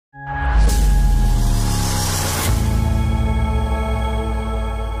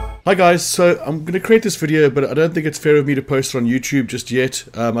Hi guys, so I'm going to create this video, but I don't think it's fair of me to post it on YouTube just yet.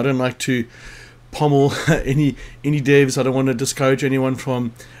 I don't like to pommel any devs. I don't want to discourage anyone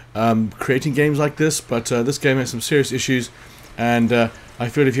from creating games like this, but this game has some serious issues, and I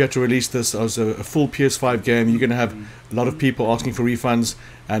feel if you had to release this as a full PS5 game, you're going to have a lot of people asking for refunds,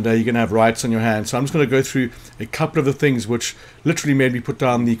 and you're going to have riots on your hands. So I'm just going to go through a couple of the things which literally made me put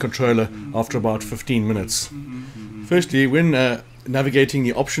down the controller after about 15 minutes. Firstly, when navigating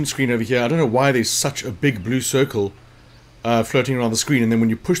the option screen over here, I don't know why there's such a big blue circle floating around the screen, and then when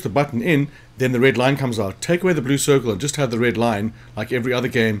you push the button in, then the red line comes out. Take away the blue circle and just have the red line like every other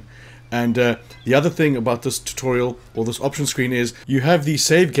game. And the other thing about this tutorial or this option screen is you have the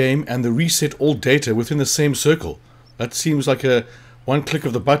save game and the reset all data within the same circle. That seems like a one click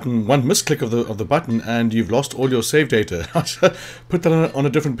of the button, one misclick of the button, and you've lost all your save data. Put that on a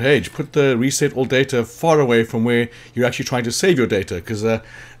different page. Put the reset all data far away from where you're actually trying to save your data, because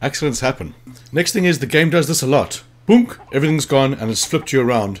accidents happen. Next thing is the game does this a lot. Boom! Everything's gone and it's flipped you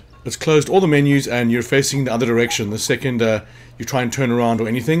around. It's closed all the menus and you're facing the other direction. The second you try and turn around or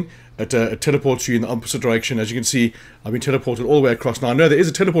anything, it teleports you in the opposite direction. As you can see, I've been teleported all the way across. Now I know there is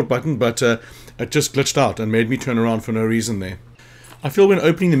a teleport button, but it just glitched out and made me turn around for no reason there. I feel when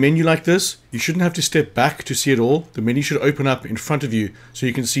opening the menu like this, you shouldn't have to step back to see it all. The menu should open up in front of you, so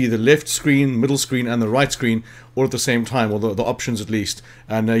you can see the left screen, middle screen, and the right screen all at the same time, or the options at least.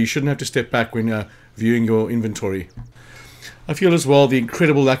 And you shouldn't have to step back when viewing your inventory. I feel as well the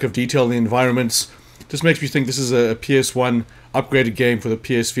incredible lack of detail in the environments just makes me think this is a PS1 upgraded game for the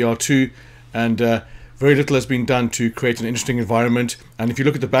PSVR2, and very little has been done to create an interesting environment. And if you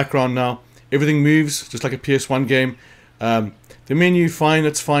look at the background now, everything moves just like a PS1 game. The menu, fine,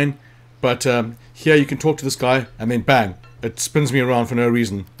 that's fine, but here you can talk to this guy and then bang, it spins me around for no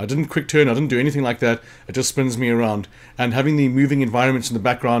reason. I didn't quick turn, I didn't do anything like that, it just spins me around. And having the moving environments in the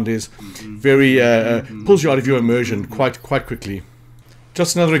background is very, pulls you out of your immersion quite quickly.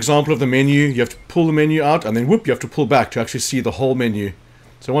 Just another example of the menu. You have to pull the menu out and then whoop, you have to pull back to actually see the whole menu.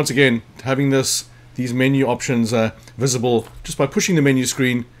 So once again, having these menu options visible just by pushing the menu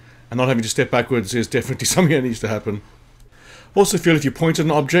screen and not having to step backwards is definitely something that needs to happen. Also feel if you point at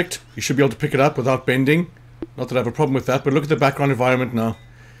an object, you should be able to pick it up without bending. Not that I have a problem with that, but look at the background environment now.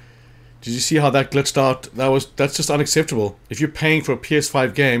 Did you see how that glitched out? That's just unacceptable. If you're paying for a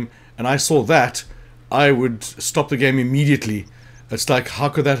PS5 game and I saw that, I would stop the game immediately. It's like, how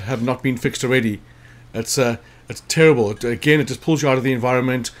could that have not been fixed already? It's terrible. Again, it just pulls you out of the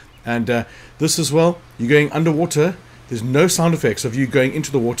environment. And this as well, you're going underwater. There's no sound effects of you going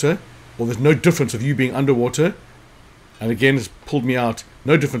into the water, or there's no difference of you being underwater. And again, it's pulled me out.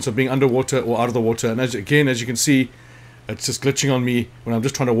 No difference of being underwater or out of the water. And as you can see, it's just glitching on me when I'm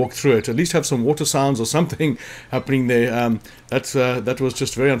just trying to walk through it. At least have some water sounds or something happening there. That was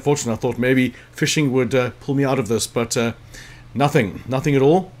just very unfortunate. I thought maybe fishing would pull me out of this, but nothing at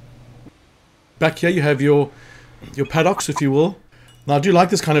all. Back here you have your paddocks, if you will. Now I do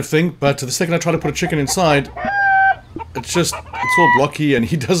like this kind of thing, but the second I try to put a chicken inside, it's all blocky and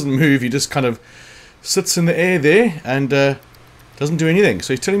he doesn't move. He just kind of sits in the air there and doesn't do anything.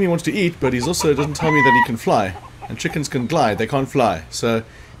 So he's telling me he wants to eat, but he also doesn't tell me that he can fly. And chickens can glide, they can't fly. So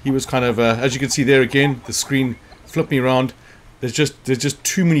he was kind of, as you can see there again, the screen flipped me around. There's just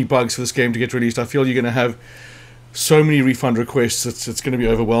too many bugs for this game to get released. I feel you're going to have so many refund requests, it's going to be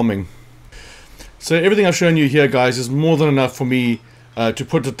overwhelming. So everything I've shown you here, guys, is more than enough for me to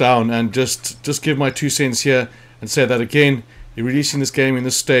put it down and just give my 2 cents here and say that again, you're releasing this game in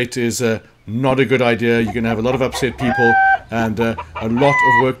this state is not a good idea. You're going to have a lot of upset people, and a lot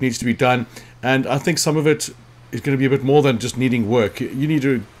of work needs to be done. And I think some of it is going to be a bit more than just needing work. You need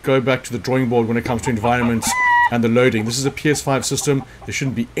to go back to the drawing board when it comes to environments and the loading. This is a PS5 system. There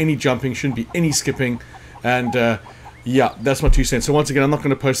shouldn't be any jumping, shouldn't be any skipping. And yeah, that's my 2 cents. So once again, I'm not going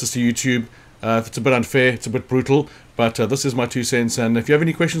to post this to YouTube. It's a bit unfair, it's a bit brutal, but this is my 2 cents. And if you have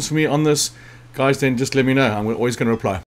any questions for me on this, guys, then just let me know. I'm always going to reply.